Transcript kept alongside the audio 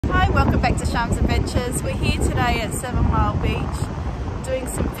welcome back to Sham's Adventures. We're here today at 7 Mile Beach doing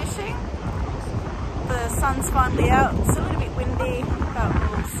some fishing. The sun's finally out, it's a little bit windy,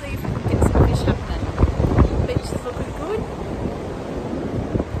 but we'll see if we can get some fish happening. The beach is looking good.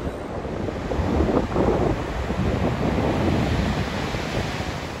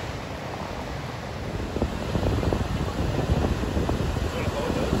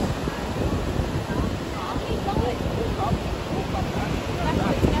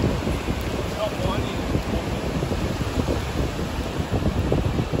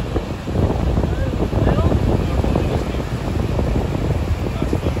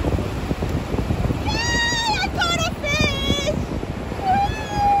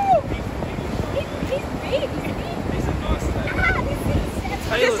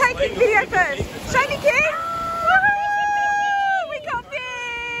 Just taking video first. Show me, kids. Woohoo! We got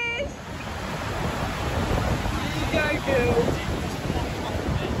fish. There you go, girls.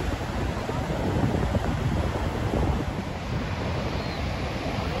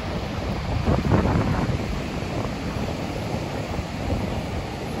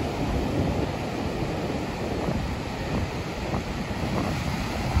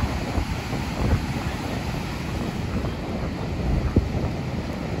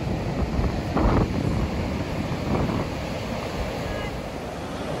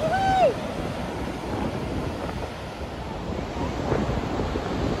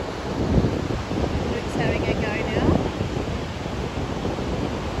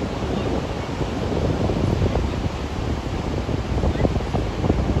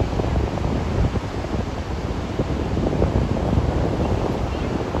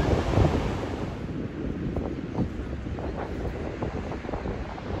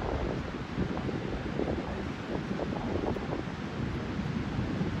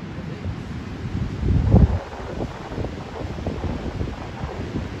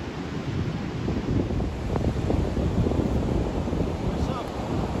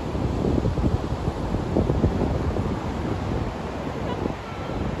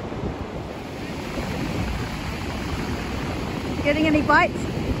 Getting any bites?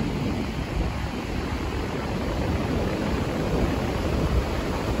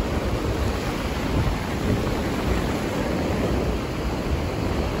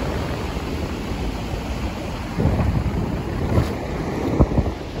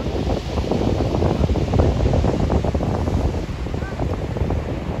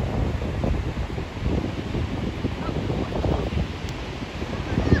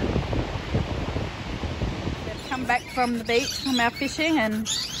 Back from the beach from our fishing, and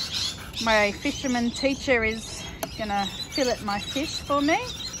my fisherman teacher is gonna fillet my fish for me.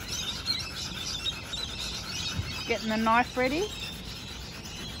 Getting the knife ready.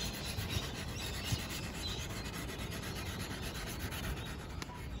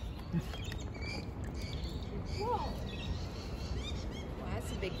 Whoa. Well,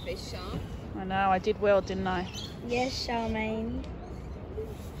 that's a big fish, Sean. I know, I did well, didn't I? Yes, Charmaine.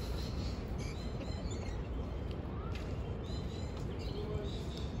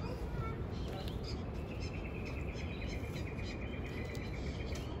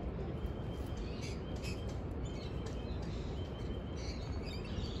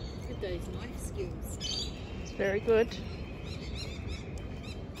 Those knife skills. It's very good.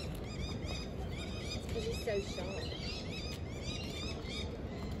 It's because it's so sharp.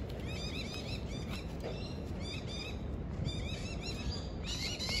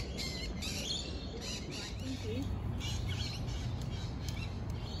 Thank you.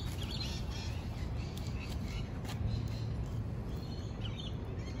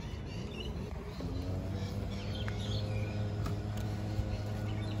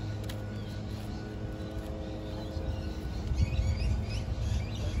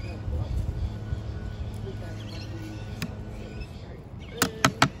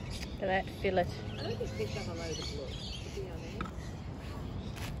 Look at that fillet. I don't think fish have a load of blood, to be honest.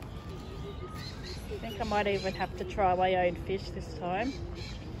 I think I might even have to try my own fish this time.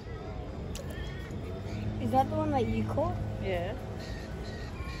 Is that the one that you caught? Yeah.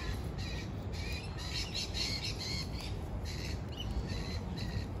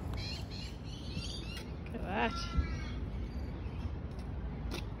 Look at that.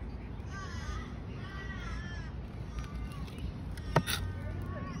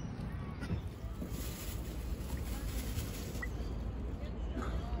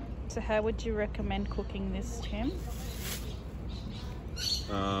 So how would you recommend cooking this, Tim?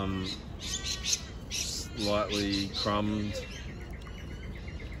 Lightly crumbed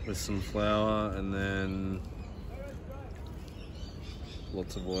with some flour, and then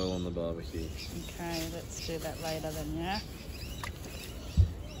lots of oil on the barbecue. Okay, let's do that later then, yeah?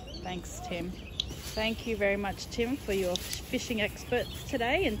 Thanks, Tim. Thank you very much, Tim, for your fishing experts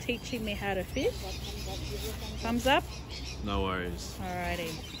today and teaching me how to fish. Thumbs up? No worries.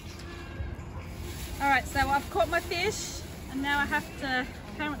 Alrighty. Alright, so I've caught my fish and now I have to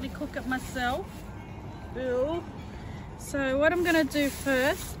apparently cook it myself. Ooh. So what I'm going to do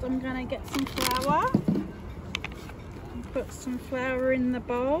first, I'm going to get some flour and put some flour in the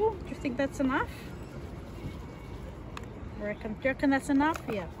bowl. Do you think that's enough? Do you reckon that's enough?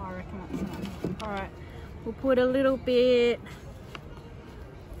 Yeah, I reckon that's enough. Alright, we'll put a little bit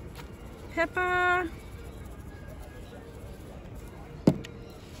pepper,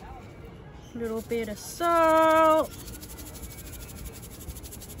 a little bit of salt,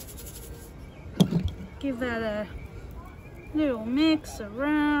 give that a little mix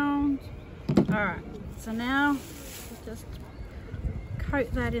around. Alright, so now we'll just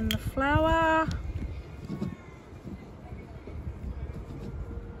coat that in the flour.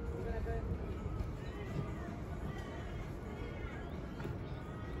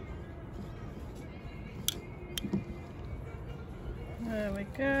 There we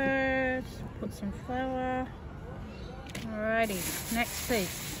go, just put some flour. Alrighty, next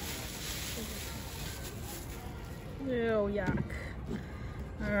piece. Oh, yuck.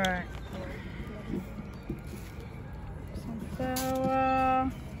 Alright. Some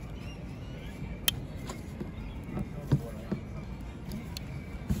flour.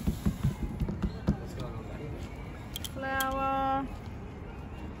 Flour.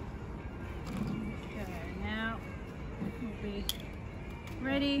 Okay, now we'll be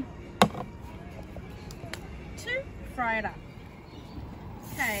ready to fry it up.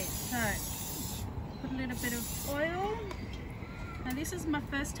 Okay, so put a little bit of oil. Now this is my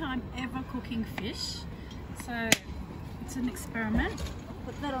first time ever cooking fish, so it's an experiment. I'll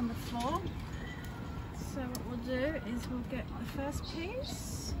put that on the floor. So what we'll do is we'll get the first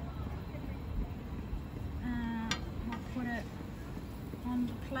piece, we'll put it on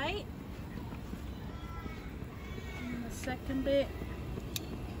the plate, and the second bit,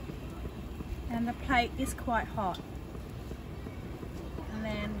 and the plate is quite hot. And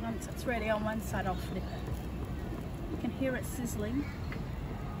then once it's ready on one side, I'll flip it. You can hear it sizzling.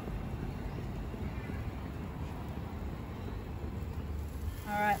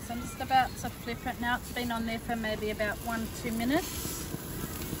 Alright, so I'm just about to flip it now. It's been on there for maybe about 1-2 minutes.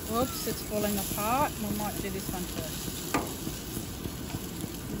 Whoops, it's falling apart. We might do this one first.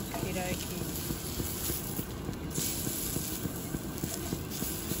 Okie dokie.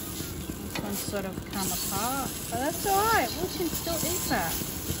 This one's sort of come apart, but that's alright. We can still eat that.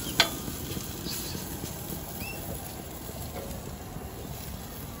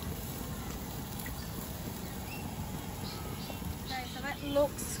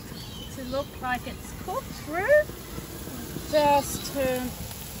 Looks to look like it's cooked through. Just turn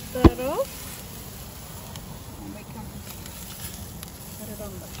that off and we can put it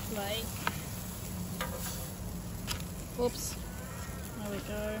on the plate. Oops, there we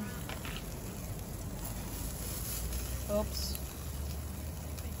go. Oops.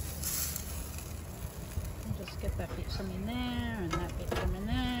 I'll just get that bit from in there and that bit from in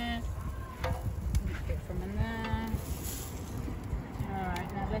there and that bit from in there. Alright,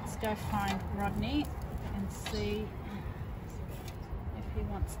 now let's go find Rodney and see if he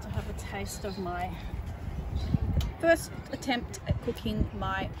wants to have a taste of my first attempt at cooking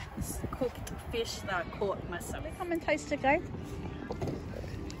my cooked fish that I caught myself. Come and taste it, guys.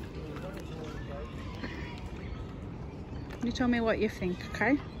 You tell me what you think,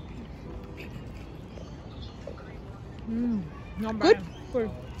 okay? Not Good? bad.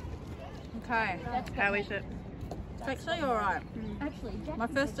 Good. Okay, how is it? It's actually alright. Actually,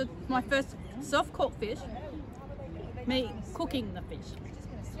 My first self-caught fish. Me cooking the fish.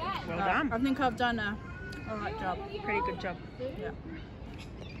 well done. I think I've done a alright job. Pretty good job. Yeah.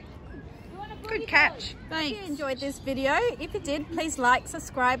 Good catch. Thanks. If you enjoyed this video, if you did, please like,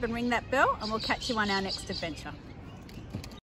 subscribe and ring that bell and we'll catch you on our next adventure.